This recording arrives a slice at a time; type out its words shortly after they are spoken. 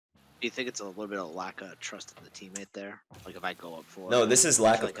Do you think it's a little bit of lack of trust in the teammate there? Like if I go up for No, it, this is I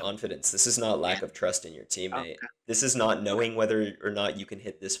lack feel of like I'm confidence. This is not yeah. lack of trust in your Oh, teammate. okay. This is not Okay. knowing whether or not you can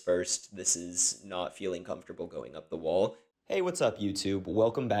hit this first. This is not feeling comfortable going up the wall. Hey, what's up, YouTube?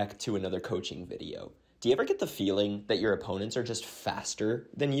 Welcome back to another coaching video. Do you ever get the feeling that your opponents are just faster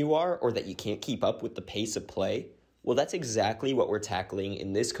than you are, or that you can't keep up with the pace of play? Well, that's exactly what we're tackling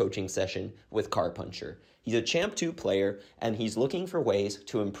in this coaching session with Car Puncher. He's a Champ 2 player, and he's looking for ways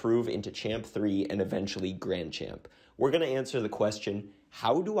to improve into Champ 3 and eventually Grand Champ. We're going to answer the question,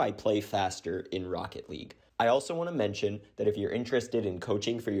 how do I play faster in Rocket League? I also want to mention that if you're interested in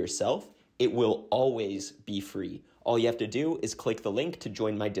coaching for yourself, it will always be free. All you have to do is click the link to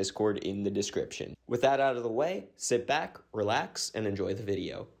join my Discord in the description. With that out of the way, sit back, relax, and enjoy the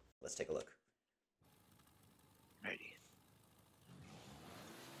video. Let's take a look. Ready.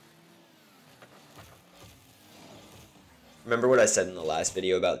 Remember what I said in the last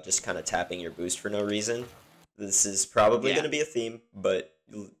video about just kind of tapping your boost for no reason? This is probably going to be a theme, but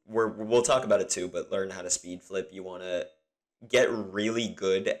we'll talk about it too, but learn how to speed flip. You want to get really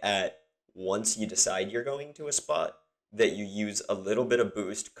good at, once you decide you're going to a spot, that you use a little bit of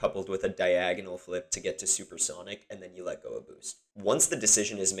boost coupled with a diagonal flip to get to supersonic, and then you let go of boost. Once the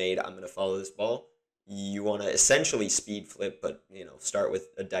decision is made, I'm going to follow this ball, you want to essentially speed flip, but start with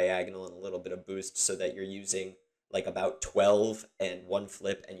a diagonal and a little bit of boost so that you're using like about 12 and one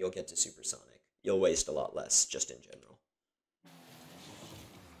flip, and you'll get to supersonic. You'll waste a lot less, just in general.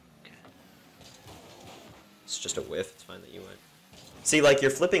 Okay. It's just a whiff. It's fine that you went. See, like,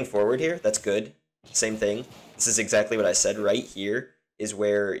 you're flipping forward here. That's good. Same thing. This is exactly what I said. Right here is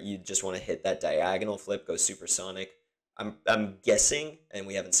where you just want to hit that diagonal flip, go supersonic. I'm guessing, and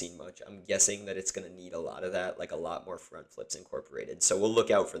we haven't seen much, I'm guessing that it's going to need a lot of that, like a lot more front flips incorporated. So we'll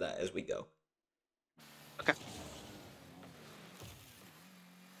look out for that as we go. Okay.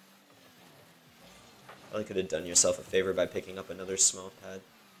 Probably could have done yourself a favor by picking up another small pad.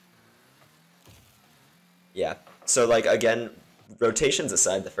 Yeah. So, like, again, rotations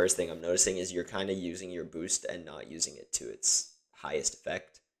aside, the first thing I'm noticing is you're kind of using your boost and not using it to its highest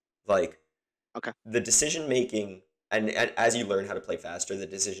effect. Like, Okay. the decision making, and as you learn how to play faster, the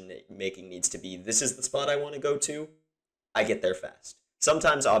decision making needs to be, this is the spot I want to go to, I get there fast.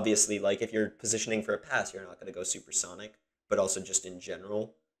 Sometimes, obviously, like, if you're positioning for a pass, you're not going to go supersonic, but also just in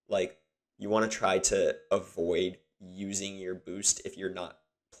general, like, you want to try to avoid using your boost if you're not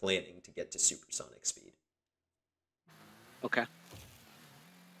planning to get to supersonic speed. Okay.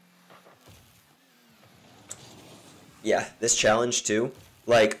 Yeah, this challenge too,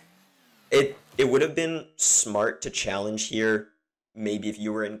 like, it would have been smart to challenge here maybe if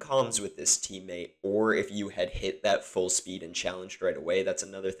you were in comms with this teammate, or if you had hit that full speed and challenged right away. That's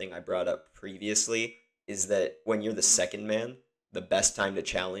another thing I brought up previously, is that when you're the second man, the best time to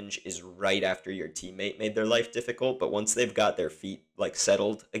challenge is right after your teammate made their life difficult, but once they've got their feet, like,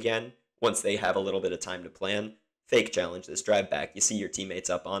 settled again, once they have a little bit of time to plan, fake challenge this, drive back, you see your teammates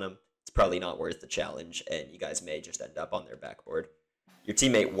up on them, it's probably not worth the challenge, and you guys may just end up on their backboard. Your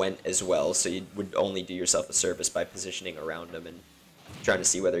teammate went as well, so you would only do yourself a service by positioning around him and trying to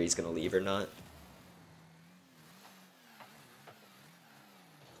see whether he's going to leave or not.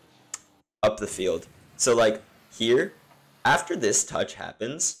 Up the field. So, like, here, after this touch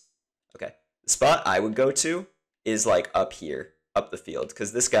happens, okay, the spot I would go to is, like, up here, up the field,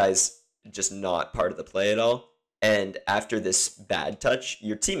 because this guy's just not part of the play at all. And after this bad touch,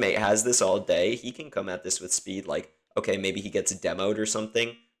 your teammate has this all day. He can come at this with speed, like, okay, maybe he gets demoed or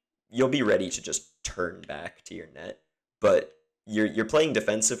something. You'll be ready to just turn back to your net. But you're playing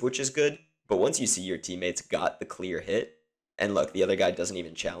defensive, which is good. But once you see your teammates got the clear hit, and look, the other guy doesn't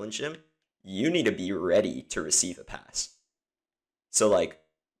even challenge him, you need to be ready to receive a pass. So, like,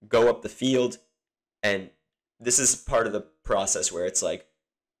 go up the field, and this is part of the process where it's like,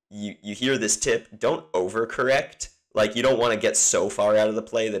 you hear this tip, don't overcorrect. Like, you don't want to get so far out of the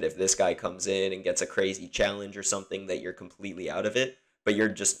play that if this guy comes in and gets a crazy challenge or something that you're completely out of it, but you're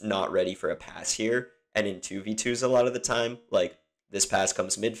just not ready for a pass here. And in 2v2s a lot of the time, like, this pass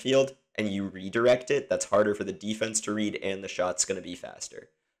comes midfield and you redirect it, that's harder for the defense to read and the shot's going to be faster.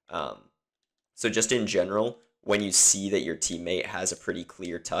 So just in general, when you see that your teammate has a pretty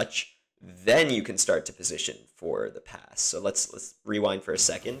clear touch, then you can start to position for the pass. So let's rewind for a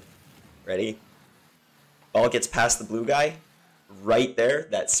second. Ready? Ball gets past the blue guy. Right there,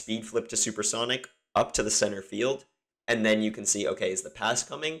 that speed flip to supersonic up to the center field. And then you can see, okay, is the pass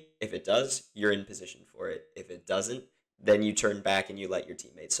coming? If it does, you're in position for it. If it doesn't, then you turn back and you let your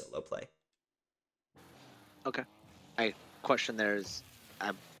teammate solo play. Okay. My question there is,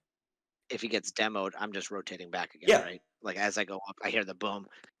 if he gets demoed, I'm just rotating back again, Yeah. right? Like as I go up, I hear the boom.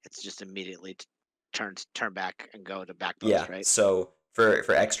 It's just immediately turn back and go to back Yeah, post, right? so for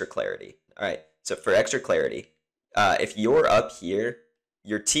extra clarity. All right, so for extra clarity, if you're up here,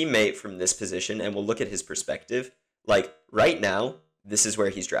 your teammate from this position, and we'll look at his perspective, like right now, this is where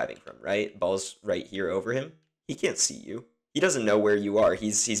he's driving from, right? Ball's right here over him. He can't see you. He doesn't know where you are.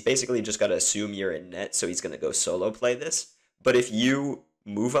 He's basically just got to assume you're in net, so he's going to go solo play this. But if you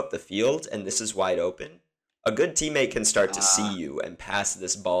move up the field and this is wide open, a good teammate can start to see you and pass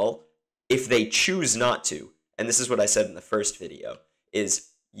this ball if they choose not to. And this is what I said in the first video, is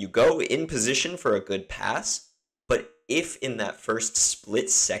you go in position for a good pass, but if in that first split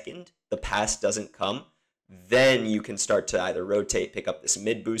second the pass doesn't come, then you can start to either rotate, pick up this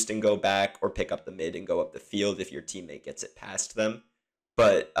mid boost and go back, or pick up the mid and go up the field if your teammate gets it past them.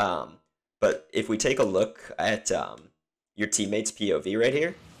 But if we take a look at your teammate's POV right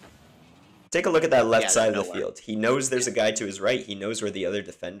here, take a look at that left side of the field. He knows there's a guy to his right. He knows where the other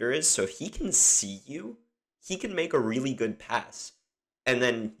defender is. So if he can see you, he can make a really good pass. And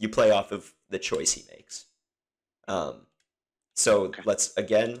then you play off of the choice he makes. So let's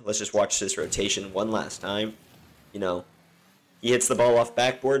just watch this rotation one last time. You know, he hits the ball off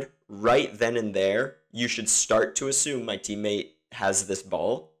backboard. Right then and there, you should start to assume my teammate has this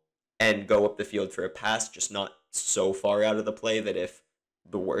ball and go up the field for a pass, just not so far out of the play that if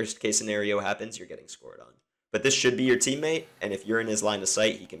the worst case scenario happens, you're getting scored on. But this should be your teammate, and if you're in his line of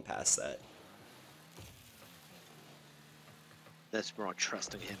sight, he can pass that. That's more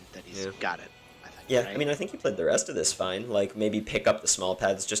trusting him that he's got it. I think, yeah, right? I mean, I think he played the rest of this fine. Like, maybe pick up the small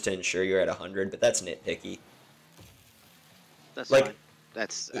pads just to ensure you're at 100, but that's nitpicky. That's fine.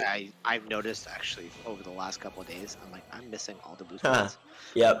 That's I've noticed actually over the last couple of days. I'm like, I'm missing all the boost pads.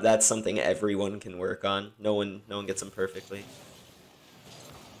 Yeah, that's something everyone can work on. No one gets them perfectly.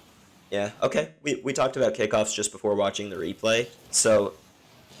 Yeah, okay. We talked about kickoffs just before watching the replay. So,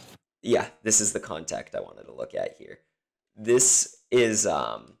 yeah, this is the contact I wanted to look at here. This is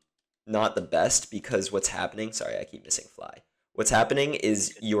not the best because what's happening... Sorry, I keep missing fly. What's happening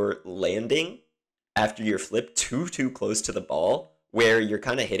is you're landing after your flip too close to the ball where you're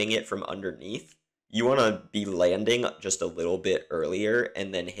kind of hitting it from underneath. You want to be landing just a little bit earlier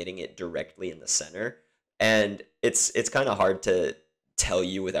and then hitting it directly in the center. And it's kind of hard to tell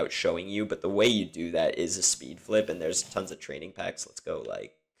you without showing you, but the way you do that is a speed flip, and there's tons of training packs. Let's go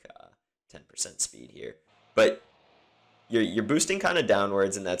like 10% speed here. But you're boosting kind of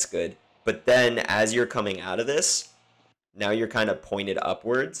downwards, and that's good. But then as you're coming out of this, now you're kind of pointed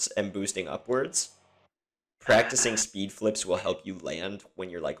upwards and boosting upwards. Practicing speed flips will help you land when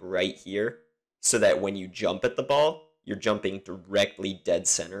you're like right here, so that when you jump at the ball, you're jumping directly dead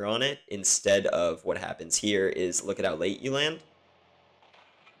center on it, instead of what happens here is look at how late you land.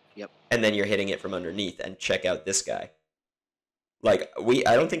 Yep. And then you're hitting it from underneath, and check out this guy. Like,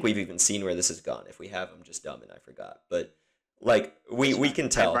 I don't think we've even seen where this has gone. If we have, I'm just dumb and I forgot. But, like, we can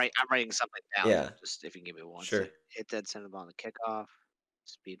tell. I'm writing something down. Yeah. Just if you can give me one. Sure. So hit dead center on the kickoff,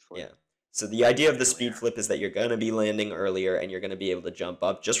 speed flip. Yeah. So the idea of the speed flip is that you're going to be landing earlier and you're going to be able to jump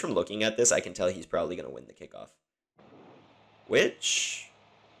up. Just from looking at this, I can tell he's probably going to win the kickoff. Which,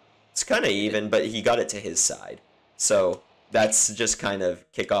 it's kind of even, but he got it to his side. So that's just kind of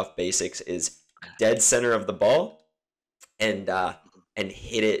kickoff basics, is dead center of the ball and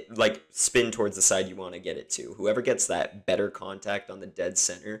hit it, like spin towards the side you want to get it to. Whoever gets that better contact on the dead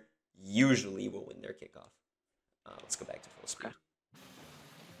center usually will win their kickoff. Let's go back to full speed. Okay.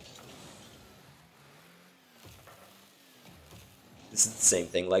 This is the same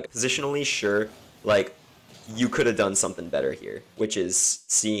thing. Like, positionally, sure, like, you could have done something better here, which is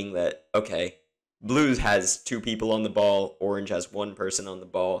seeing that, okay, blue has 2 people on the ball, orange has 1 person on the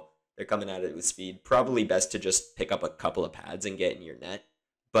ball, they're coming at it with speed. Probably best to just pick up a couple of pads and get in your net.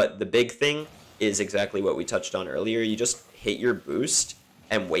 But the big thing is exactly what we touched on earlier. You just hit your boost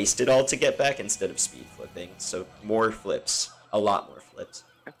and waste it all to get back instead of speed flipping. So more flips. A lot more flips.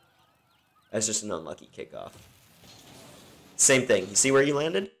 That's just an unlucky kickoff. Same thing. You see where you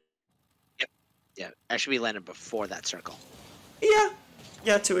landed? Yep. Yeah. Actually, we landed before that circle. Yeah.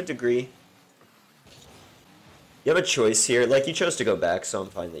 Yeah, to a degree. You have a choice here. Like, you chose to go back, so I'm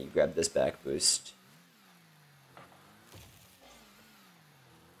fine that you grabbed this back boost.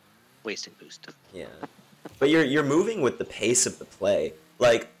 Wasting boost. Yeah. But you're moving with the pace of the play.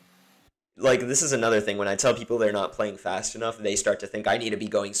 Like this is another thing. When I tell people they're not playing fast enough, they start to think I need to be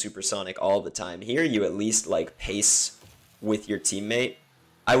going supersonic all the time. Here, you at least like pace with your teammate.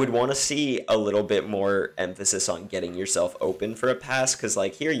 I would want to see a little bit more emphasis on getting yourself open for a pass, because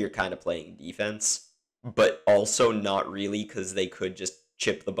like here you're kind of playing defense, but also not really, because they could just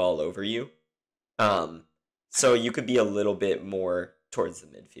chip the ball over you. So you could be a little bit more towards the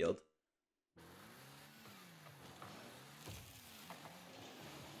midfield.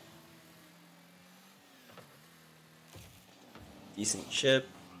 Decent chip.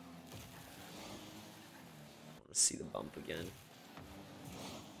 I want to see the bump again.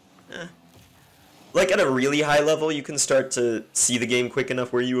 Like, at a really high level, you can start to see the game quick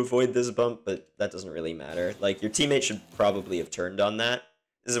enough where you avoid this bump, but that doesn't really matter. Like, your teammate should probably have turned on that.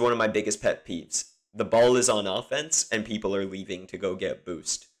 This is one of my biggest pet peeves. The ball is on offense, and people are leaving to go get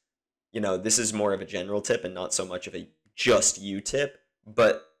boost. You know, this is more of a general tip and not so much of a just you tip,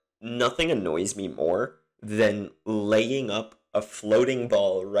 but nothing annoys me more than laying up a floating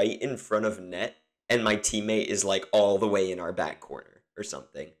ball right in front of net, and my teammate is, like, all the way in our back corner or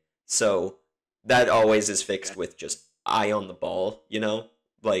something. So that always is fixed with just eye on the ball, you know?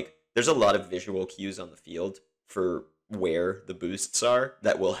 Like, there's a lot of visual cues on the field for where the boosts are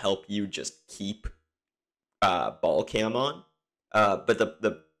that will help you just keep ball cam on. But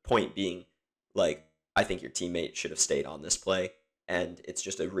the point being, like, I think your teammate should have stayed on this play, and it's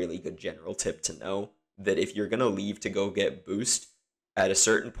just a really good general tip to know that if you're going to leave to go get boost at a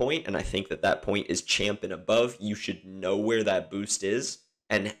certain point, and I think that that point is champ and above, you should know where that boost is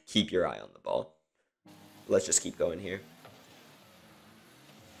and keep your eye on the ball. Let's just keep going here.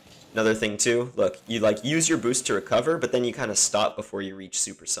 Another thing too, look, you like use your boost to recover, but then you kind of stop before you reach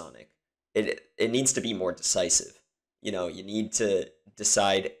supersonic. It needs to be more decisive. You know, you need to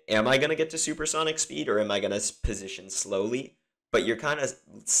decide, am I going to get to supersonic speed or am I going to position slowly? But you're kind of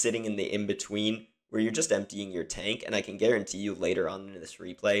sitting in the in-between where you're just emptying your tank, and I can guarantee you later on in this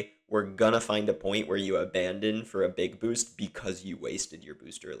replay, we're going to find a point where you abandon for a big boost because you wasted your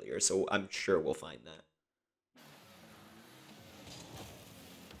boost earlier. So I'm sure we'll find that.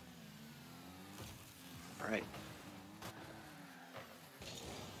 All right.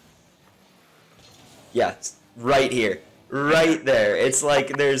 Yeah, right here. Right there. It's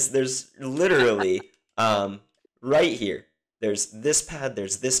like there's literally right here. There's this pad,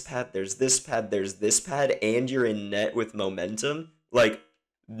 there's this pad, there's this pad, there's this pad, and you're in net with momentum. Like,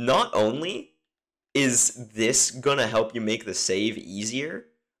 not only is this gonna help you make the save easier,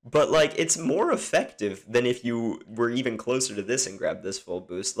 but like it's more effective than if you were even closer to this and grabbed this full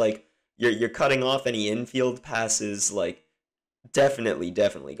boost. Like, you're cutting off any infield passes. Like, definitely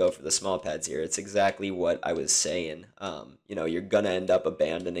go for the small pads here. It's exactly what I was saying. You know, you're gonna end up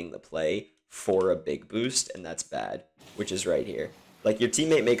abandoning the play for a big boost, and that's bad, which is right here. Like, your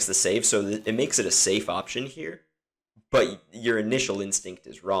teammate makes the save, so it makes it a safe option here, but your initial instinct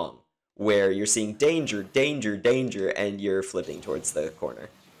is wrong, where you're seeing danger, danger, danger, and you're flipping towards the corner.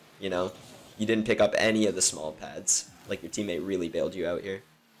 You know? You didn't pick up any of the small pads. Like, your teammate really bailed you out here.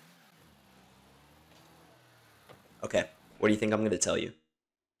 Okay. What do you think I'm going to tell you?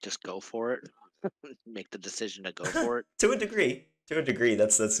 Just go for it. Make the decision to go for it. To a degree. To a degree.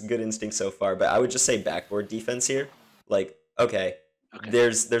 That's a good instinct so far. But I would just say backboard defense here. Like, okay.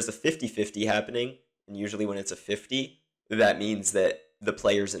 There's a 50-50 happening. And usually when it's a 50, that means that the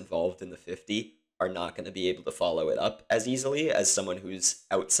players involved in the 50 are not going to be able to follow it up as easily as someone who's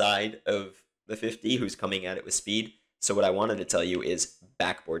outside of the 50, who's coming at it with speed. So what I wanted to tell you is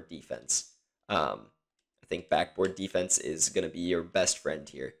backboard defense. I think backboard defense is going to be your best friend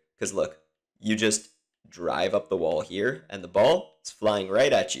here. Because look, you just drive up the wall here, and the ball is flying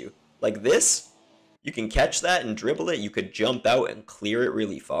right at you. Like this, you can catch that and dribble it. You could jump out and clear it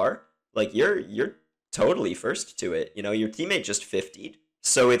really far. Like, you're totally first to it. You know, your teammate just 50'd.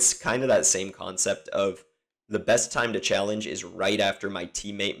 So it's kind of that same concept of the best time to challenge is right after my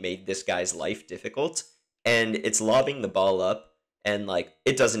teammate made this guy's life difficult. And it's lobbing the ball up. And, like,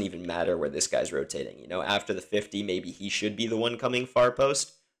 it doesn't even matter where this guy's rotating. You know, after the 50, maybe he should be the one coming far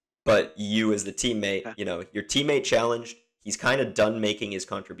post. But you as the teammate, you know, your teammate challenged. He's kind of done making his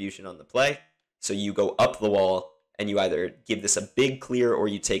contribution on the play. So you go up the wall, and you either give this a big clear or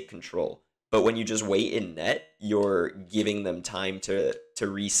you take control. But when you just wait in net, you're giving them time to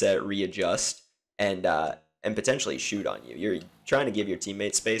reset, readjust, and potentially shoot on you. You're trying to give your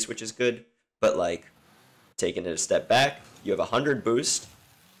teammate space, which is good. But, like, taking it a step back, you have 100 boost,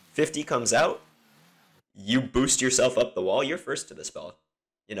 50 comes out, you boost yourself up the wall, you're first to the spell.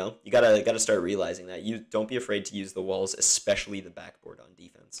 You know, you gotta start realizing that. You don't be afraid to use the walls, especially the backboard on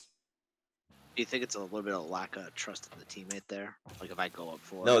defense. Do you think it's a little bit of lack of trust in the teammate there? Like, if I go up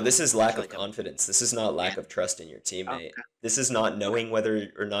for No, this is lack of confidence. This is not lack of trust in your teammate. Oh, okay. This is not knowing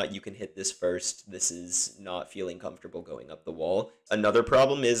whether or not you can hit this first. This is not feeling comfortable going up the wall. Another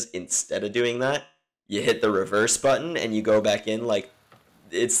problem is, instead of doing that, you hit the reverse button and you go back in. Like,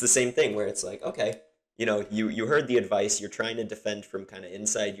 it's the same thing where it's like, okay, you know, you heard the advice. You're trying to defend from kind of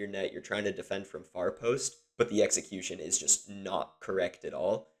inside your net. You're trying to defend from far post. but the execution is just not correct at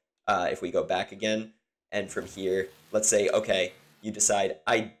all. If we go back again, and from here, let's say, okay, you decide,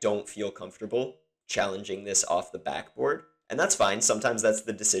 I don't feel comfortable challenging this off the backboard, and that's fine. Sometimes that's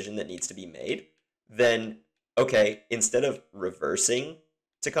the decision that needs to be made. Then, okay, instead of reversing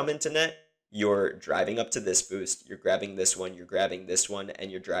to come into net, you're driving up to this boost, you're grabbing this one, you're grabbing this one, and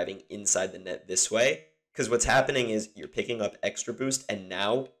you're driving inside the net this way. Because what's happening is you're picking up extra boost, and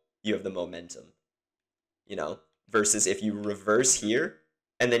now you have the momentum, you know? Versus if you reverse here,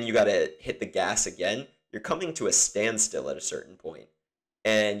 and then you gotta hit the gas again, you're coming to a standstill at a certain point,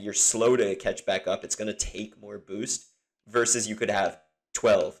 and you're slow to catch back up. It's gonna take more boost, versus you could have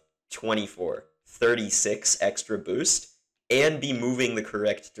 12, 24, 36 extra boost, and be moving the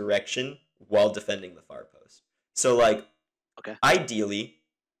correct direction while defending the far post. So, like, Okay. ideally,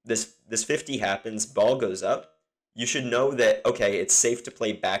 this 50 happens, ball goes up. You should know that, okay, it's safe to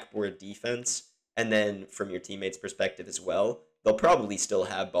play backboard defense, and then from your teammates' perspective as well, they'll probably still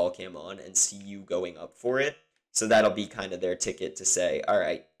have ball cam on and see you going up for it. So that'll be kind of their ticket to say, all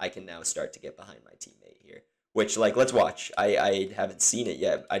right, I can now start to get behind my teammate here. Which, like, let's watch. I haven't seen it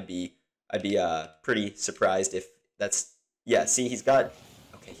yet. I'd be pretty surprised if that's, yeah, see, he's got,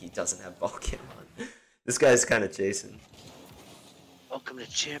 okay, he doesn't have ball cam on. This guy's kind of chasing. Welcome to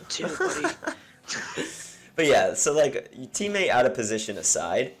Champ 2, buddy. But yeah, so, like, your teammate out of position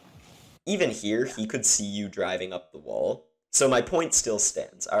aside, even here, he could see you driving up the wall. So my point still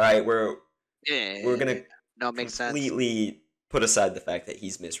stands. All right, we're gonna completely put aside the fact that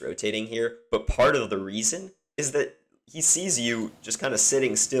he's misrotating here, but part of the reason is that he sees you just kind of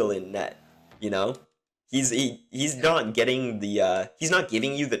sitting still in net. You know, he's not getting the he's not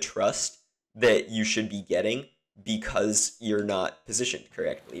giving you the trust that you should be getting because you're not positioned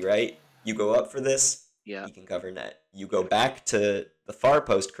correctly, right? You go up for this, yeah, he can cover net. You go back to the far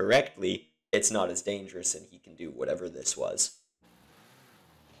post correctly, it's not as dangerous, and he can do whatever this was.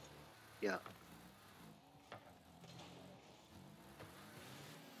 Yeah.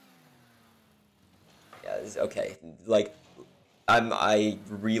 Yeah, okay. Like, I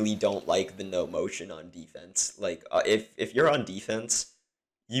really don't like the no motion on defense. Like, if you're on defense,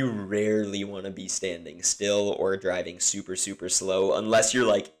 you rarely want to be standing still or driving super, super slow unless you're,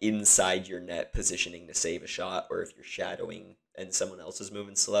 like, inside your net positioning to save a shot, or if you're shadowing and someone else is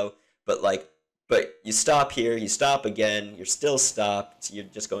moving slow. But you stop here, you stop again, you're still stopped, you're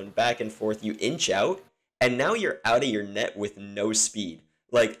just going back and forth, you inch out, and now you're out of your net with no speed.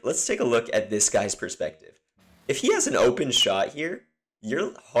 Like, let's take a look at this guy's perspective. If he has an open shot here,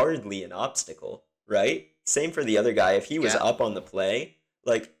 you're hardly an obstacle, right? Same for the other guy. If he was up on the play,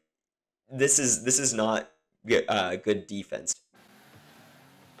 like, this is not good defense.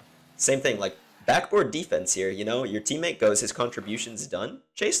 Same thing, like, backboard defense here, you know, your teammate goes, his contribution's done,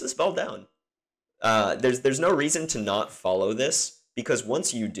 chase this ball down. There's no reason to not follow this, because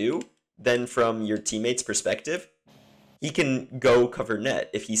once you do, then from your teammate's perspective, he can go cover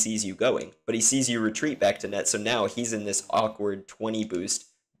net if he sees you going, but he sees you retreat back to net, so now he's in this awkward 20 boost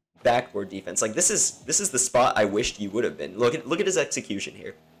backboard defense. Like, this is the spot I wished you would have been. Look at his execution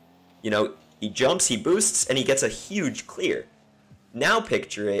here. You know, he jumps, he boosts, and he gets a huge clear. Now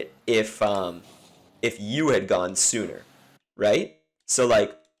picture it if you had gone sooner, right? So,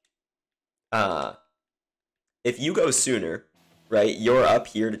 like, if you go sooner, right, you're up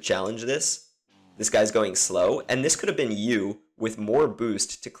here to challenge this. This guy's going slow, and this could have been you with more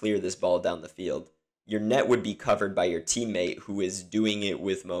boost to clear this ball down the field. Your net would be covered by your teammate who is doing it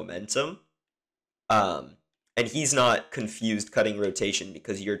with momentum. And he's not confused cutting rotation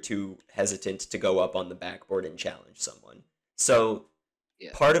because you're too hesitant to go up on the backboard and challenge someone. So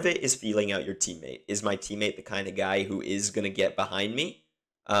part of it is feeling out your teammate. Is my teammate the kind of guy who is going to get behind me?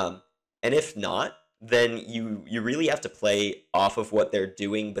 And if not, then you really have to play off of what they're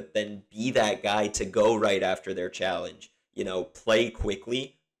doing, but then be that guy to go right after their challenge. You know, play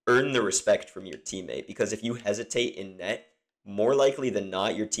quickly, earn the respect from your teammate, because if you hesitate in net, more likely than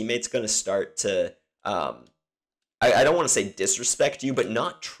not, your teammate's going to start to, I don't want to say disrespect you, but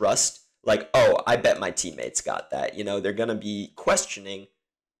not trust, like, oh, I bet my teammate's got that. You know, they're going to be questioning,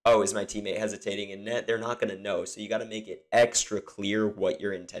 oh, is my teammate hesitating in net? They're not going to know, so you got to make it extra clear what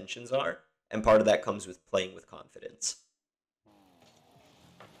your intentions are. And part of that comes with playing with confidence.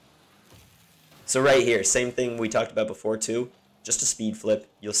 So right here, same thing we talked about before too. Just a speed flip.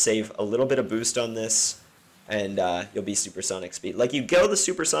 You'll save a little bit of boost on this, and you'll be supersonic speed. Like, you go the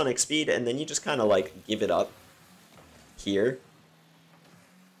supersonic speed, and then you just kind of, like, give it up here.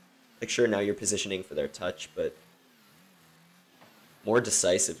 Like, sure, now you're positioning for their touch, but more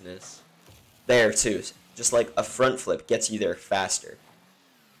decisiveness. There, too. Just like a front flip gets you there faster.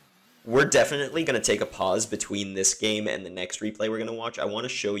 we're definitely going to take a pause between this game and the next replay we're going to watch. I want to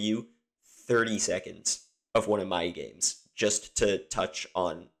show you 30 seconds of one of my games just to touch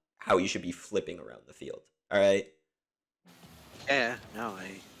on how you should be flipping around the field. All right? Yeah, no,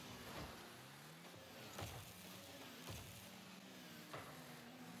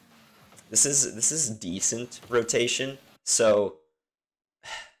 This is decent rotation. So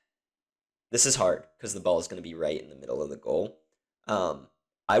this is hard because the ball is going to be right in the middle of the goal.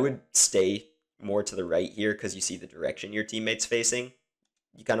 I would stay more to the right here because you see the direction your teammate's facing.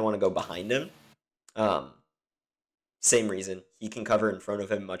 You kind of want to go behind him. Same reason. He can cover in front of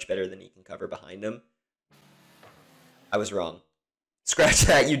him much better than he can cover behind him. I was wrong. Scratch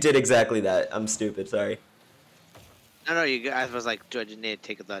that. You did exactly that. I'm stupid. Sorry. no. You guys was like, do I just need to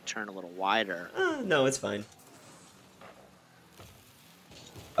take that turn a little wider? No, it's fine.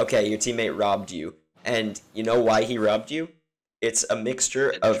 Okay, your teammate robbed you. And you know why he robbed you? It's a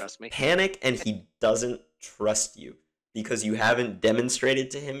mixture of panic and he doesn't trust you. Because you haven't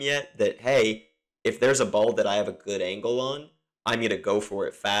demonstrated to him yet that, hey, if there's a ball that I have a good angle on, I'm going to go for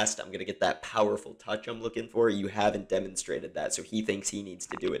it fast. I'm going to get that powerful touch I'm looking for. You haven't demonstrated that, so he thinks he needs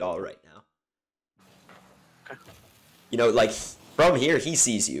to do it all right now. Okay. You know, like, from here, he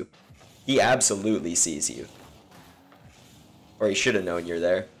sees you. He absolutely sees you. Or he should have known you're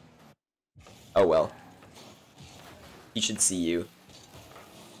there. Oh, well. He should see you.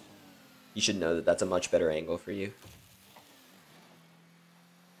 You should know that that's a much better angle for you.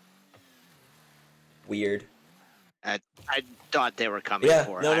 Weird. I thought they were coming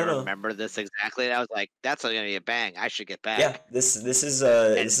for it. No. I remember this exactly. I was like, that's going to be a bang. I should get back. Yeah, this is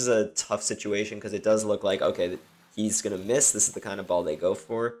a tough situation because it does look like, okay, he's going to miss. This is the kind of ball they go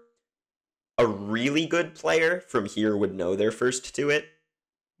for. A really good player from here would know they're first to it.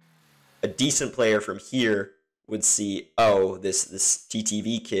 A decent player from here would see, oh, this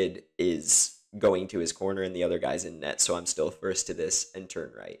TTV kid is going to his corner and the other guy's in net, so I'm still first to this, and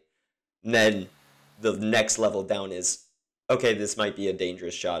turn right. And then the next level down is, okay, this might be a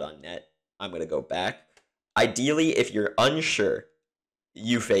dangerous shot on net. I'm going to go back. Ideally, if you're unsure,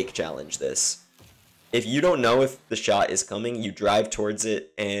 you fake challenge this. If you don't know if the shot is coming, you drive towards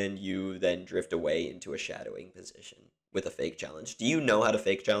it, and you then drift away into a shadowing position with a fake challenge. Do you know how to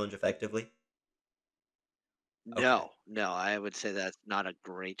fake challenge effectively? No, I would say that's not a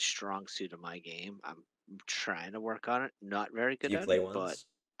great strong suit of my game. I'm trying to work on it. Not very good Do you at play it, ones?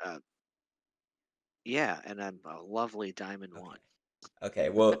 but yeah, and I'm a lovely diamond one. Okay,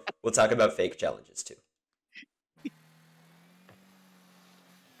 well, we'll talk about fake challenges too.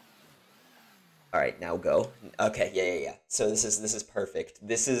 All right, now go. Okay, yeah. So this is perfect.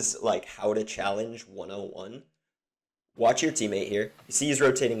 This is like how to challenge 101. Watch your teammate here. You see he's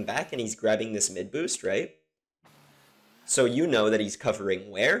rotating back and he's grabbing this mid boost, right? So you know that he's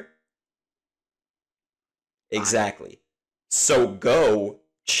covering where? Exactly. So go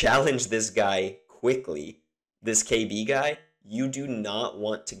challenge this guy quickly. This KB guy, you do not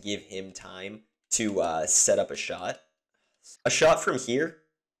want to give him time to set up a shot. A shot from here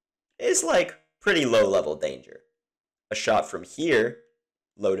is like pretty low level danger. A shot from here,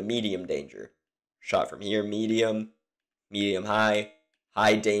 low to medium danger. Shot from here, medium high,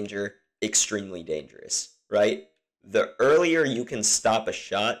 high danger, extremely dangerous, right? The earlier you can stop a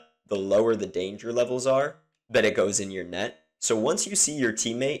shot, the lower the danger levels are that it goes in your net. So once you see your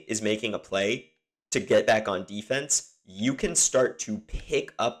teammate is making a play to get back on defense, you can start to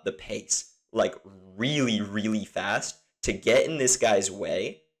pick up the pace like really, really fast to get in this guy's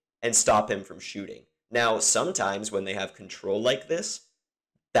way and stop him from shooting. Now, sometimes when they have control like this,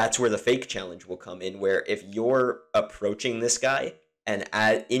 that's where the fake challenge will come in, where if you're approaching this guy and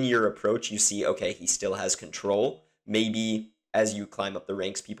in your approach you see, okay, he still has control, maybe as you climb up the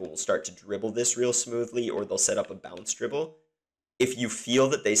ranks, people will start to dribble this real smoothly, or they'll set up a bounce dribble. If you feel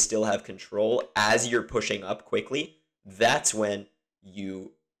that they still have control as you're pushing up quickly, that's when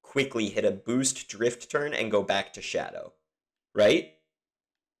you quickly hit a boost drift turn and go back to shadow, right?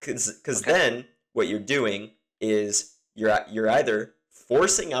 Because then what you're doing is you're either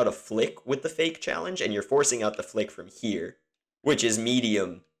forcing out a flick with the fake challenge, and you're forcing out the flick from here, which is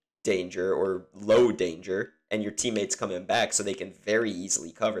medium danger or low danger, and your teammate's coming back so they can very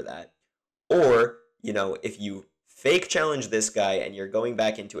easily cover that. Or, you know, if you fake challenge this guy and you're going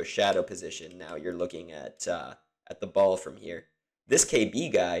back into a shadow position, now you're looking at the ball from here. This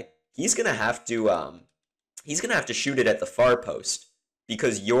KB guy, he's gonna have to shoot it at the far post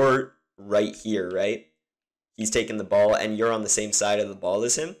because you're right here, right? He's taking the ball and you're on the same side of the ball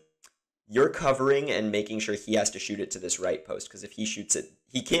as him. You're covering and making sure he has to shoot it to this right post, because if he shoots it,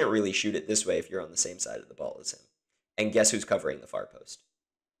 he can't really shoot it this way if you're on the same side of the ball as him. And guess who's covering the far post?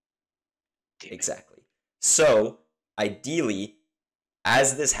 teammate. Exactly. So, ideally,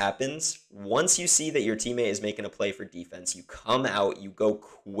 as this happens, once you see that your teammate is making a play for defense, you come out, you go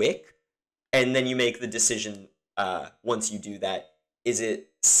quick, and then you make the decision once you do that, is it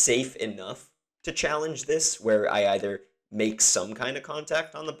safe enough to challenge this where I either make some kind of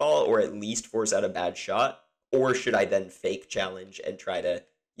contact on the ball or at least force out a bad shot, or should I then fake challenge and try to,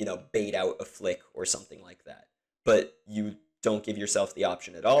 bait out a flick or something like that? But you don't give yourself the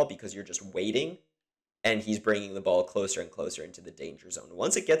option at all because you're just waiting, and he's bringing the ball closer and closer into the danger zone.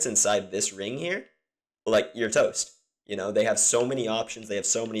 Once it gets inside this ring here, like, you're toast. They have so many options. They have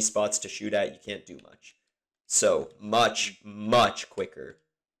so many spots to shoot at. You can't do much. So much, much quicker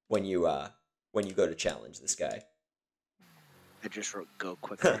when you go to challenge this guy. I just wrote "go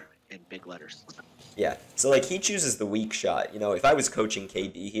quicker" in big letters. Yeah. So like he chooses the weak shot. If I was coaching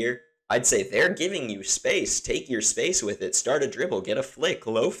KD here, I'd say they're giving you space. Take your space with it. Start a dribble. Get a flick.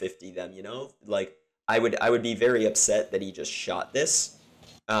 Low 50 them. Like I would be very upset that he just shot this.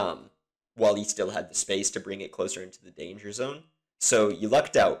 While he still had the space to bring it closer into the danger zone. So you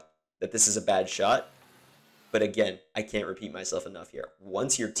lucked out that this is a bad shot. But again, I can't repeat myself enough here.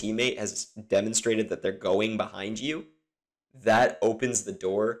 Once your teammate has demonstrated that they're going behind you, that opens the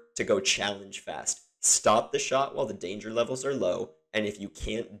door to go challenge fast. Stop the shot while the danger levels are low. And if you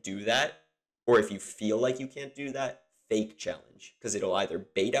can't do that, or if you feel like you can't do that, fake challenge. Because it'll either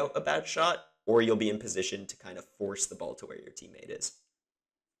bait out a bad shot, or you'll be in position to kind of force the ball to where your teammate is.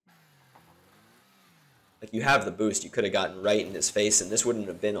 Like, you have the boost. You could have gotten right in his face, and this wouldn't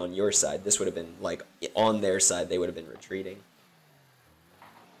have been on your side. This would have been, like, on their side. They would have been retreating.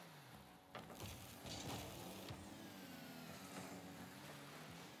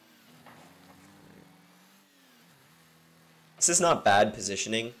 This is not bad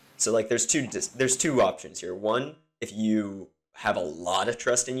positioning. So, like, there's two options here. One, if you have a lot of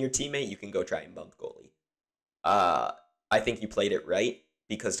trust in your teammate, you can go try and bump goalie. I think you played it right,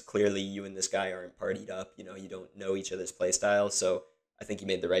 because clearly you and this guy aren't partied up. You don't know each other's play style, so I think you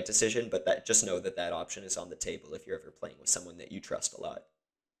made the right decision, but just know that option is on the table if you're ever playing with someone that you trust a lot.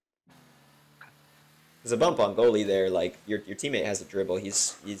 There's a bump on goalie there, like, your teammate has a dribble,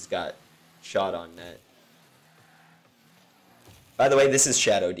 he's got shot on net. By the way, this is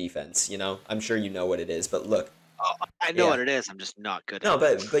shadow defense, I'm sure you know what it is, but look. Oh, I know what it is, I'm just not good at it. No,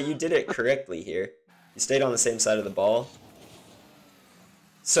 but you did it correctly here. You stayed on the same side of the ball.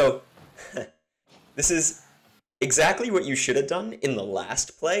 So, this is exactly what you should have done in the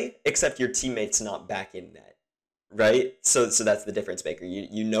last play, except your teammate's not back in net, right? So that's the difference maker.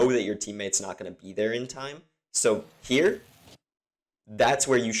 You know that your teammate's not going to be there in time. So here, that's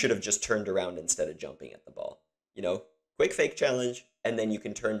where you should have just turned around instead of jumping at the ball. Quick fake challenge, and then you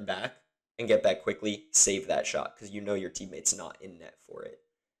can turn back and get back quickly, save that shot, because you know your teammate's not in net for it.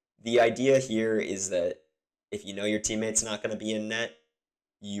 The idea here is that if you know your teammate's not going to be in net,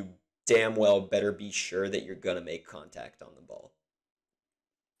 you damn well better be sure that you're going to make contact on the ball.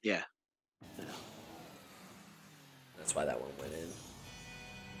 Yeah. That's why that one went in.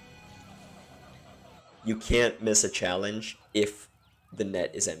 You can't miss a challenge if the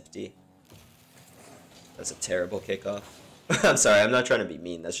net is empty. That's a terrible kickoff. I'm sorry, I'm not trying to be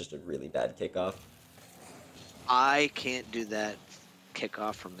mean. That's just a really bad kickoff. I can't do that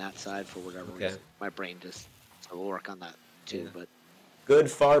kickoff from that side for whatever reason. My brain just... So we'll work on that too, but...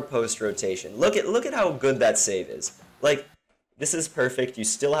 Good far post rotation. Look at how good that save is. Like, this is perfect. You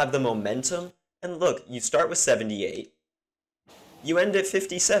still have the momentum. And look, you start with 78. You end at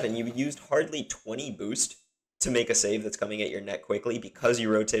 57. You used hardly 20 boost to make a save that's coming at your net quickly because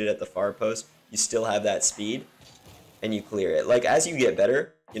you rotated at the far post. You still have that speed, and you clear it. Like, as you get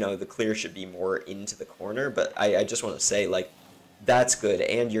better, the clear should be more into the corner, but I just want to say, like, that's good,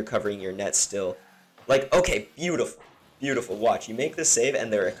 and you're covering your net still. Like, okay, beautiful. Beautiful. Watch, you make the save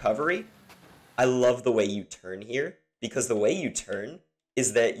and the recovery. I love the way you turn here, because the way you turn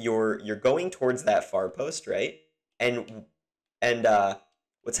is that you're going towards that far post, right? And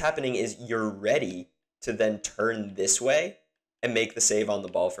what's happening is you're ready to then turn this way and make the save on the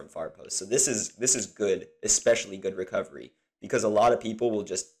ball from far post. So this is good, especially good recovery, because a lot of people will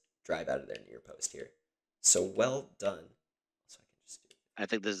just drive out of their near post here. So well done. So I can just do it. I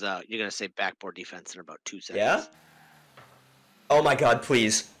think this is you're gonna say backboard defense in about 2 seconds. Yeah. Oh my God!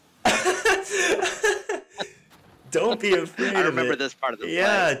 Please. Don't be afraid of it. I remember this part of the play.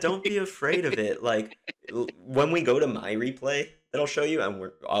 Yeah, don't be afraid of it. Like, when we go to my replay that I'll show you, and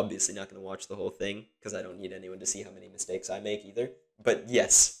we're obviously not going to watch the whole thing because I don't need anyone to see how many mistakes I make either. But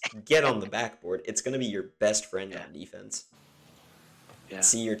yes, get on the backboard. It's going to be your best friend on defense. Yeah.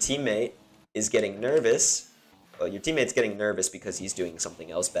 See, your teammate is getting nervous. well, your teammate's getting nervous because he's doing something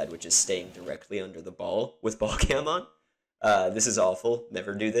else bad, which is staying directly under the ball with ball cam on. This is awful.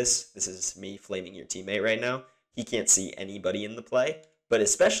 Never do this. This is me flaming your teammate right now. He can't see anybody in the play, but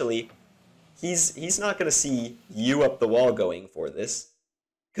especially, he's not going to see you up the wall going for this.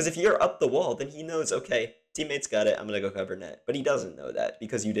 Because if you're up the wall, then he knows, okay, teammate's got it, I'm going to go cover net. But he doesn't know that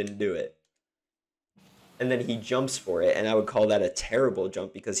because you didn't do it. And then he jumps for it, and I would call that a terrible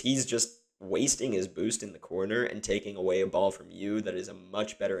jump because he's just wasting his boost in the corner and taking away a ball from you that is a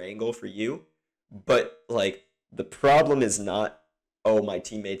much better angle for you. But, like, the problem is not, oh, my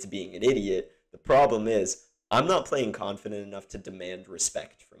teammate's being an idiot. The problem is, I'm not playing confident enough to demand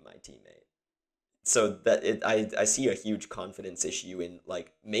respect from my teammate. So that I see a huge confidence issue in,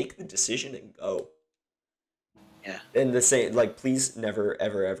 like, make the decision and go. Yeah. And the same, like, please never,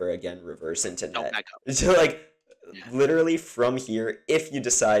 ever, ever again reverse into net. Don't back up. So, like, literally from here, if you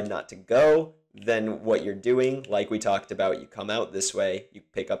decide not to go, then what you're doing, like we talked about, you come out this way, you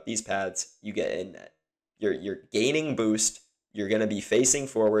pick up these pads, you get in net. You're gaining boost, you're going to be facing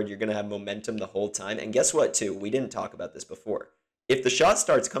forward, you're going to have momentum the whole time. And guess what, too? We didn't talk about this before. If the shot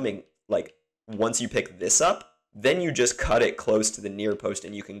starts coming, like, once you pick this up, then you just cut it close to the near post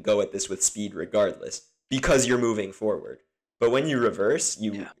and you can go at this with speed regardless because you're moving forward. But when you reverse,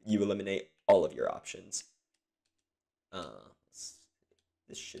 you eliminate all of your options.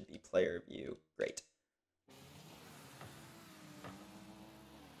 This should be player view. Great.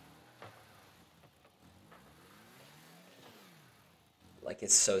 Like,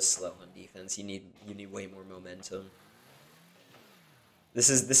 it's so slow on defense. You need way more momentum. This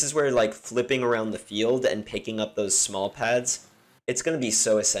is where, like, flipping around the field and picking up those small pads, it's going to be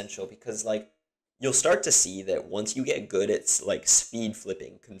so essential because, like, you'll start to see that once you get good at, like, speed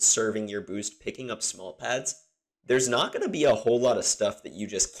flipping, conserving your boost, picking up small pads, there's not going to be a whole lot of stuff that you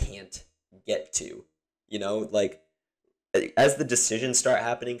just can't get to. You know, like, as the decisions start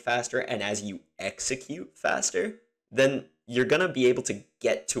happening faster and as you execute faster, then you're going to be able to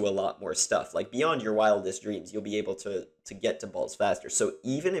get to a lot more stuff. Like, beyond your wildest dreams, you'll be able to get to balls faster. So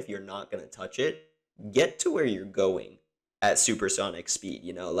even if you're not going to touch it, get to where you're going at supersonic speed.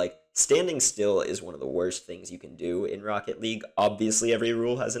 You know, like, standing still is one of the worst things you can do in Rocket League. Obviously, every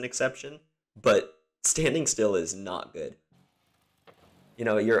rule has an exception, but standing still is not good. You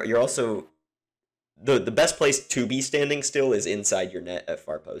know, you're also... The best place to be standing still is inside your net at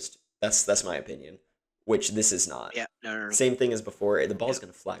far post. That's my opinion. Which this is not. Yeah, no. Same thing as before. The ball's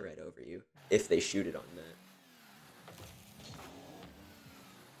going to fly right over you if they shoot it on net.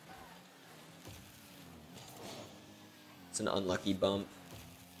 It's an unlucky bump.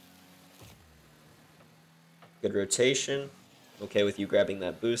 Good rotation. Okay with you grabbing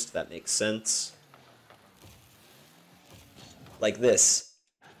that boost. That makes sense. Like this.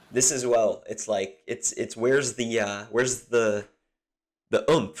 This as well. It's like it's where's the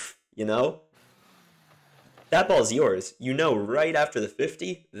oomph, you know? That ball's yours. You know right after the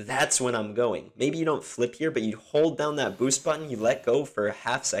 50, that's when I'm going. Maybe you don't flip here, but you hold down that boost button, you let go for a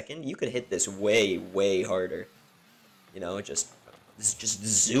half second, you could hit this way, way harder. You know, just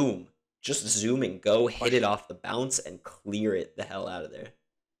zoom. Just zoom and go, hit it off the bounce, and clear it the hell out of there.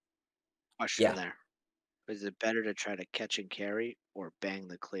 Question there. Is it better to try to catch and carry or bang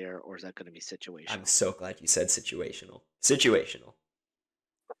the clear, or is that going to be situational? I'm so glad you said situational. Situational.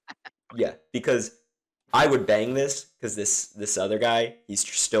 Yeah, because I would bang this because this other guy, he's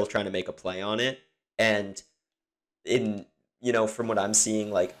still trying to make a play on it. And from what I'm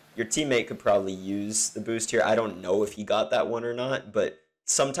seeing, like, your teammate could probably use the boost here. I don't know if he got that one or not, but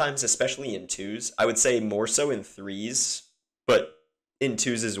sometimes, especially in twos, I would say more so in threes, but in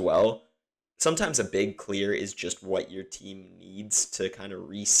twos as well, sometimes a big clear is just what your team needs to kind of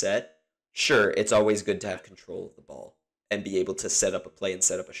reset. Sure, it's always good to have control of the ball and be able to set up a play and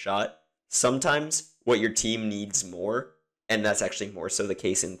set up a shot. Sometimes what your team needs more, and that's actually more so the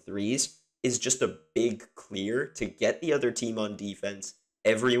case in threes, is just a big clear to get the other team on defense.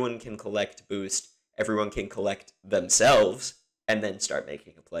 Everyone can collect boost, everyone can collect themselves, and then start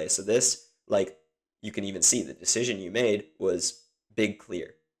making a play. So this, like, you can even see the decision you made was big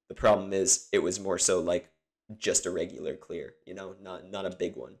clear. The problem is it was more so like just a regular clear, you know, not a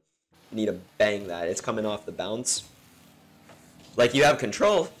big one. You need to bang that. It's coming off the bounce. Like, you have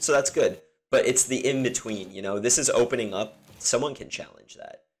control, so that's good. But it's the in-between, you know. This is opening up. Someone can challenge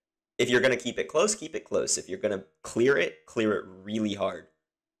that. If you're going to keep it close, keep it close. If you're going to clear it really hard.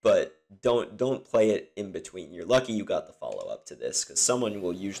 But don't play it in between. You're lucky you got the follow-up to this, because someone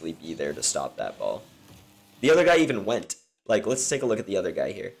will usually be there to stop that ball. The other guy even went. Like, let's take a look at the other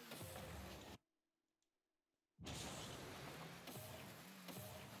guy here.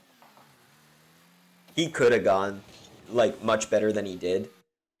 he could have gone like much better than he did,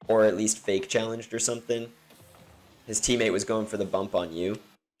 or at least fake challenged or something. His teammate was going for the bump on you,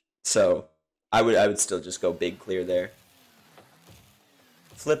 so I would still just go big clear there.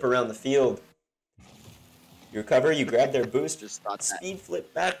 Flip around the field. You recover, you grab their boost, Just thought that. speed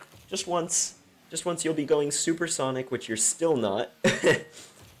flip back just once. Just once you'll be going supersonic, which you're still not.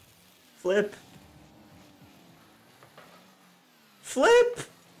 Flip. Flip!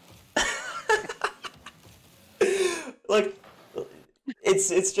 Like,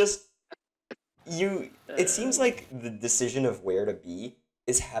 it's just, it seems like the decision of where to be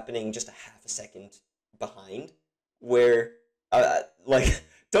is happening just a half a second behind, where, like,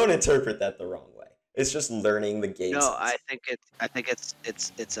 don't interpret that the wrong way. It's just learning the game. No, I think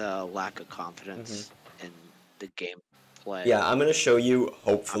it's a lack of confidence in the gameplay. Yeah, I'm gonna show you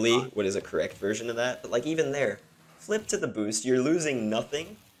hopefully what is a correct version of that. But like even there, flip to the boost, you're losing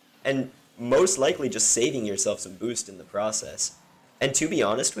nothing, and most likely just saving yourself some boost in the process. And to be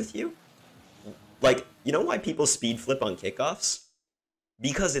honest with you, like you know why people speed flip on kickoffs?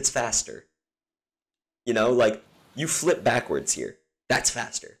 Because it's faster. You know, like you flip backwards here. That's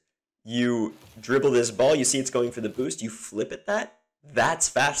faster. You dribble this ball, you see it's going for the boost, you flip at that, that's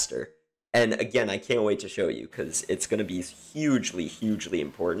faster. And again, I can't wait to show you because it's going to be hugely, hugely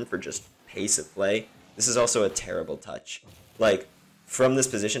important for just pace of play. This is also a terrible touch. Like, from this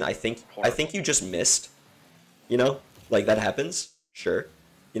position, I think you just missed. You know, like that happens, sure.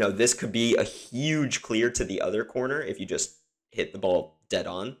 You know, this could be a huge clear to the other corner if you just hit the ball dead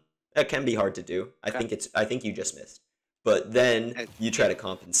on. That can be hard to do. I think you just missed. But then you try to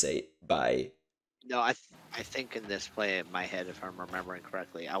compensate by... No, I think in this play in my head, if I'm remembering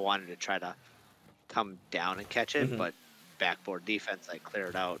correctly, I wanted to try to come down and catch it, but backboard defense, I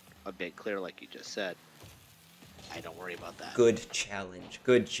cleared out a big clear like you just said. I don't worry about that. Good challenge.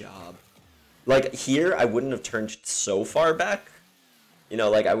 Good job. Like, here, I wouldn't have turned so far back. You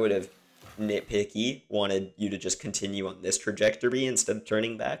know, like, I would have nitpicky, wanted you to just continue on this trajectory instead of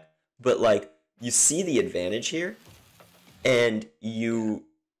turning back. But, like, you see the advantage here, and you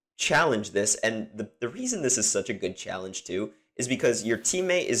challenge this, and the reason this is such a good challenge too is because your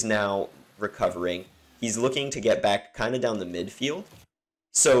teammate is now recovering. He's looking to get back kind of down the midfield.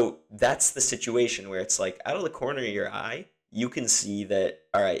 So that's the situation where it's like out of the corner of your eye, you can see that,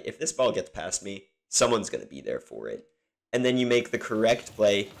 all right, if this ball gets past me, someone's going to be there for it. And then you make the correct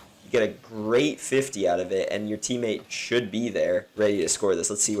play, you get a great 50 out of it, and your teammate should be there ready to score this.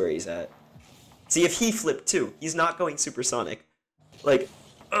 Let's see where he's at. See, if he flipped too, he's not going supersonic. Like,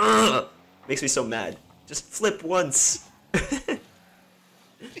 ugh, makes me so mad. Just flip once.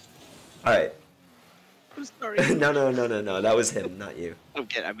 Alright. I'm sorry. No. That was him, not you. I'm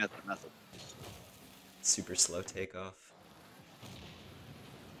kidding. I messed up. Super slow takeoff.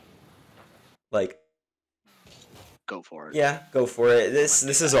 Like, go for it. Yeah, go for it.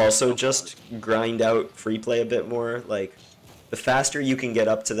 This is also just grind out free play a bit more. Like, the faster you can get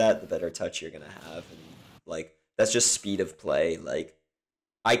up to that, the better touch you're gonna have. And like, that's just speed of play. Like,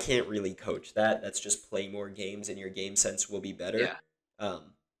 I can't really coach that. That's just play more games and your game sense will be better. Yeah.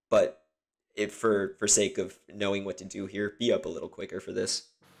 But if for sake of knowing what to do here, be up a little quicker for this.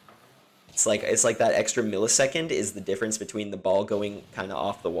 It's like that extra millisecond is the difference between the ball going kind of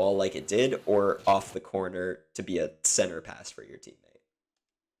off the wall like it did or off the corner to be a center pass for your teammate.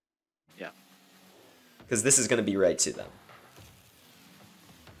 Yeah. Because this is going to be right to them.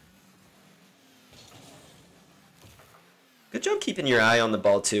 Good job keeping your eye on the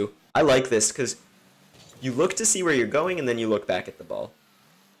ball, too. I like this, because you look to see where you're going, and then you look back at the ball.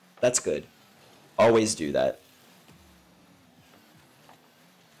 That's good. Always do that.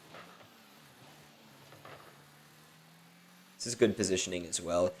 This is good positioning as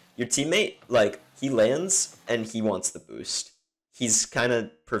well. Your teammate, like, he lands, and he wants the boost. He's kind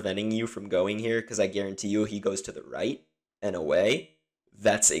of preventing you from going here, because I guarantee you he goes to the right and away.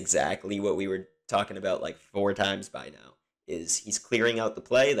 That's exactly what we were talking about, like, 4 times by now. Is he's clearing out the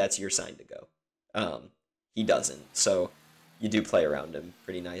play, that's your sign to go. He doesn't, so you do play around him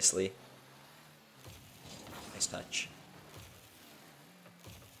pretty nicely. Nice touch.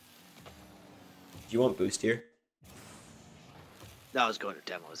 Do you want boost here? No, I was going to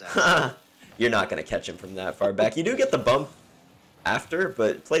demo that. You're not going to catch him from that far back. You do get the bump after,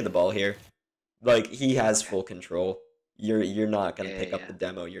 but play the ball here. Like, he has full control. You're not going to pick up the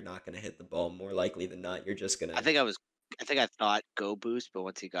demo. You're not going to hit the ball. More likely than not, you're just going to... I think I thought go boost, but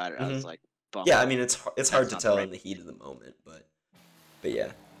once he got it, I was like, bump. Yeah, I mean, it's hard to tell in the heat of the moment, but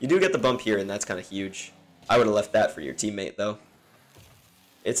yeah. You do get the bump here, and that's kind of huge. I would have left that for your teammate, though.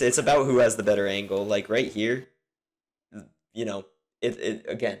 It's about who has the better angle. Like, right here, you know, it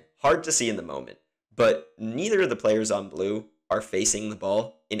again, hard to see in the moment, but neither of the players on blue are facing the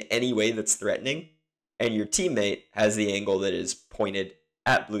ball in any way that's threatening, and your teammate has the angle that is pointed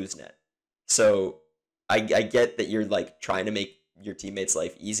at blue's net. So I get that you're like trying to make your teammate's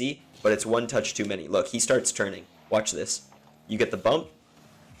life easy, but it's one touch too many. Look, he starts turning. Watch this. You get the bump,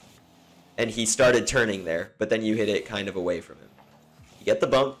 and he started turning there, but then you hit it kind of away from him. You get the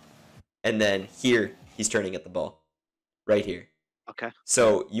bump, and then here, he's turning at the ball. Right here. Okay.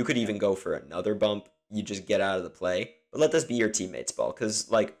 So you could even go for another bump. You just get out of the play. But let this be your teammate's ball,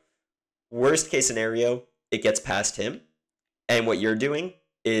 because, like, worst case scenario, it gets past him, and what you're doing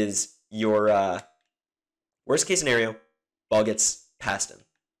is your, worst case scenario, ball gets past him,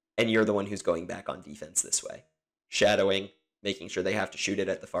 and you're the one who's going back on defense this way. Shadowing, making sure they have to shoot it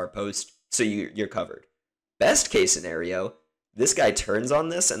at the far post, so you're covered. Best case scenario, this guy turns on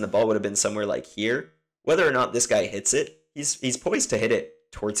this, and the ball would have been somewhere like here. Whether or not this guy hits it, he's poised to hit it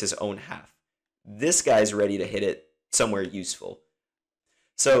towards his own half. This guy's ready to hit it somewhere useful.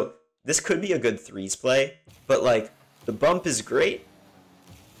 So this could be a good threes play, but like the bump is great.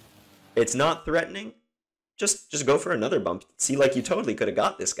 It's not threatening. Just go for another bump. See, like you totally could have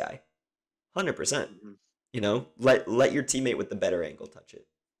got this guy. 100%. You know, let your teammate with the better angle touch it.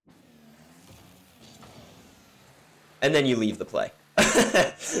 And then you leave the play.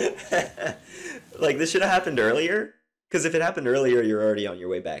 Like, this should have happened earlier, because if it happened earlier, you're already on your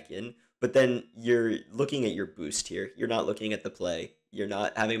way back in. But then you're looking at your boost here. You're not looking at the play. You're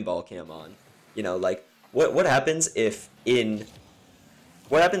not having ball cam on. You know, like, what happens if in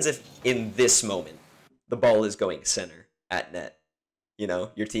this moment the ball is going center at net? You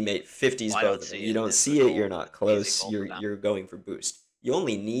know, your teammate 50s both of them. You don't see it, you're not close, you're going for boost. You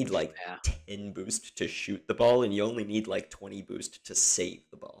only need like 10 boost to shoot the ball, and you only need like 20 boost to save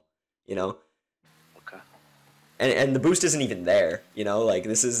the ball, you know? Okay. And the boost isn't even there, you know? Like,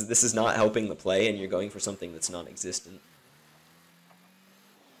 this is not helping the play, and you're going for something that's non-existent.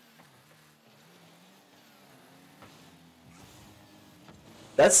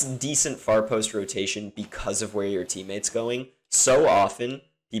 That's decent far post rotation because of where your teammate's going. So often,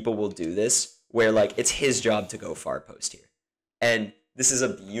 people will do this, where, like, it's his job to go far post here. And this is a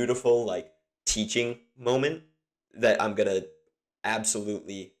beautiful, like, teaching moment that I'm gonna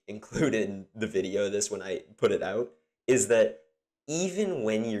absolutely include in the video this when I put it out, is that even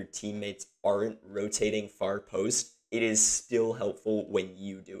when your teammates aren't rotating far post, it is still helpful when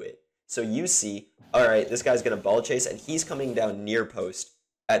you do it. So you see, all right, this guy's gonna ball chase, and he's coming down near post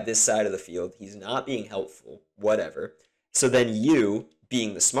at this side of the field. He's not being helpful, whatever. So then you,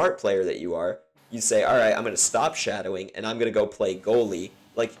 being the smart player that you are, you say, all right, I'm going to stop shadowing, and I'm going to go play goalie.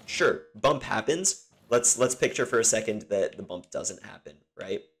 Like, sure, bump happens. Let's picture for a second that the bump doesn't happen,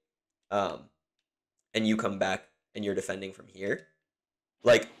 right? And you come back, and you're defending from here.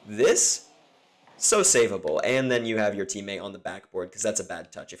 Like, this, so savable. And then you have your teammate on the backboard, because that's a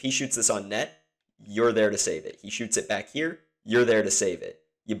bad touch. If he shoots this on net, you're there to save it. He shoots it back here, you're there to save it.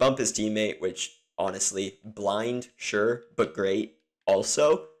 You bump his teammate, which, honestly, blind, sure, but great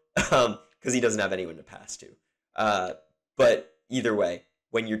also, because he doesn't have anyone to pass to. But either way,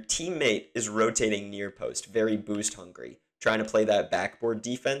 when your teammate is rotating near post, very boost hungry, trying to play that backboard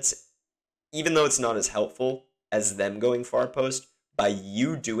defense, even though it's not as helpful as them going far post, by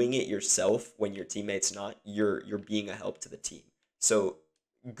you doing it yourself when your teammate's not, you're being a help to the team. So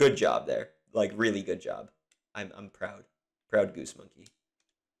good job there. Like, really good job. I'm proud. Proud Goose Monkey.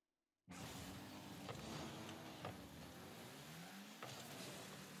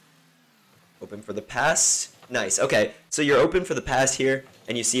 Open for the pass. Nice. Okay, so you're open for the pass here,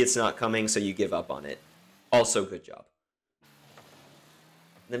 and you see it's not coming, so you give up on it. Also, good job.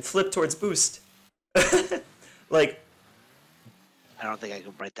 And then flip towards boost. Like, I don't think I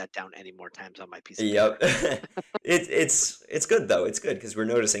can write that down any more times on my piece of yep. paper. It's good, though. It's good, because we're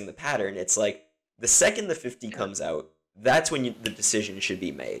noticing the pattern. It's like, the second the 50 comes out, that's when the decision should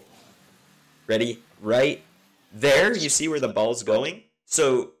be made. Ready? Right there, you see where the ball's going?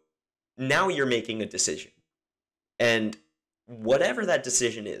 So now you're making a decision. And whatever that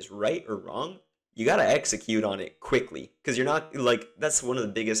decision is, right or wrong, you got to execute on it quickly. Because you're not, like, that's one of the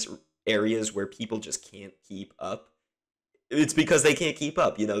biggest areas where people just can't keep up. It's because they can't keep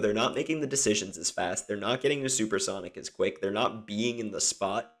up. You know, they're not making the decisions as fast. They're not getting to supersonic as quick. They're not being in the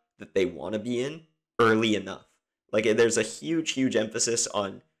spot that they want to be in early enough. Like, there's a huge, huge emphasis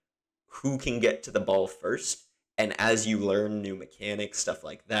on who can get to the ball first. And as you learn new mechanics, stuff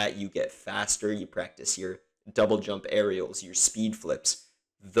like that, you get faster, you practice your double jump aerials, your speed flips.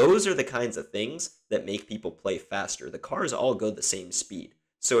 Those are the kinds of things that make people play faster. The cars all go the same speed.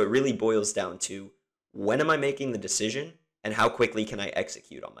 So it really boils down to, when am I making the decision, and how quickly can I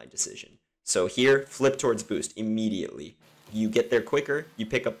execute on my decision? So here, flip towards boost immediately. You get there quicker, you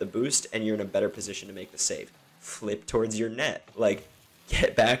pick up the boost, and you're in a better position to make the save. Flip towards your net. Like,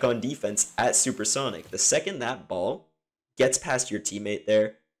 get back on defense at supersonic. The second that ball gets past your teammate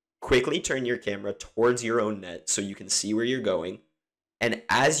there, quickly turn your camera towards your own net so you can see where you're going. And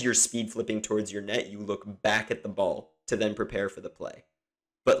as you're speed flipping towards your net, you look back at the ball to then prepare for the play.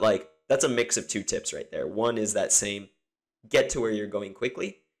 But like, that's a mix of two tips right there. One is that same, get to where you're going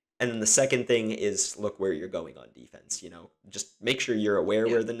quickly. And then the second thing is look where you're going on defense, you know, just make sure you're aware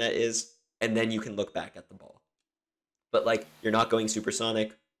where the net is, and then you can look back at the ball. But like, you're not going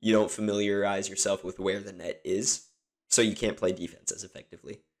supersonic, you don't familiarize yourself with where the net is, so you can't play defense as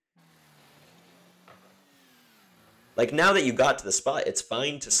effectively. Like, now that you got to the spot, it's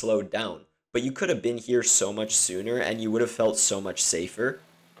fine to slow down, but you could have been here so much sooner, and you would have felt so much safer.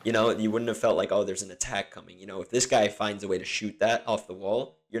 You know, you wouldn't have felt like, oh, there's an attack coming. You know, if this guy finds a way to shoot that off the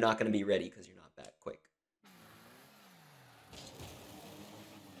wall, you're not going to be ready because you're not that quick.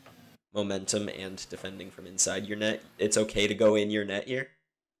 Momentum and defending from inside your net. It's okay to go in your net here.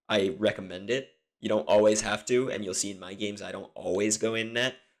 I recommend it. You don't always have to, and you'll see in my games I don't always go in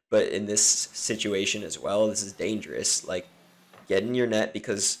net. But in this situation as well, this is dangerous. Like, get in your net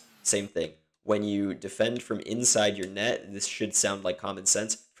because, same thing. When you defend from inside your net, this should sound like common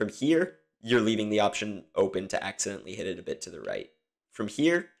sense. From here, you're leaving the option open to accidentally hit it a bit to the right. From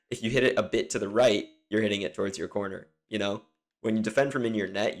here, if you hit it a bit to the right, you're hitting it towards your corner, you know? When you defend from in your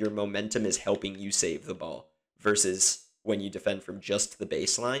net, your momentum is helping you save the ball. Versus when you defend from just the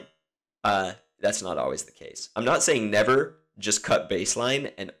baseline, that's not always the case. I'm not saying never just cut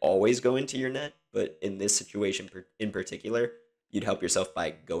baseline and always go into your net, but in this situation in particular, you'd help yourself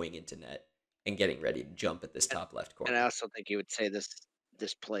by going into net and getting ready to jump at this top left corner. And I also think you would say this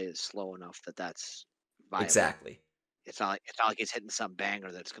play is slow enough that that's viable. Exactly. It's not like he's hitting some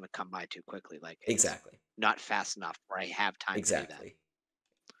banger that's going to come by too quickly. Like, it's exactly. not fast enough where I have time to do that. Exactly.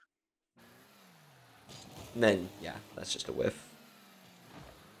 And then, yeah, that's just a whiff.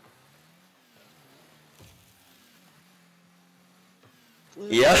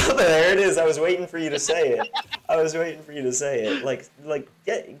 Yeah, there it is. I was waiting for you to say it. Like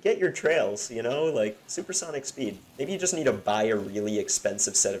get your trails, you know, like supersonic speed. Maybe you just need to buy a really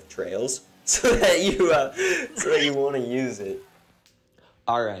expensive set of trails so that you want to use it.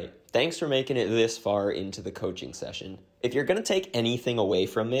 All right. Thanks for making it this far into the coaching session. If you're going to take anything away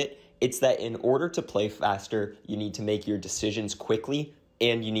from it, it's that in order to play faster, you need to make your decisions quickly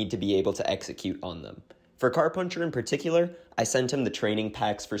and you need to be able to execute on them. For Carpuncher in particular, I sent him the training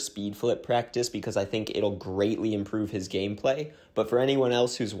packs for Speedflip practice because I think it'll greatly improve his gameplay. But for anyone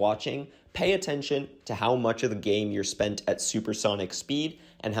else who's watching, pay attention to how much of the game you're spent at supersonic speed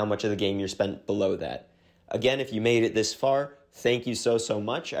and how much of the game you're spent below that. Again, if you made it this far, thank you so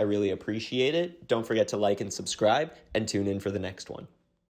much. I really appreciate it. Don't forget to like and subscribe and tune in for the next one.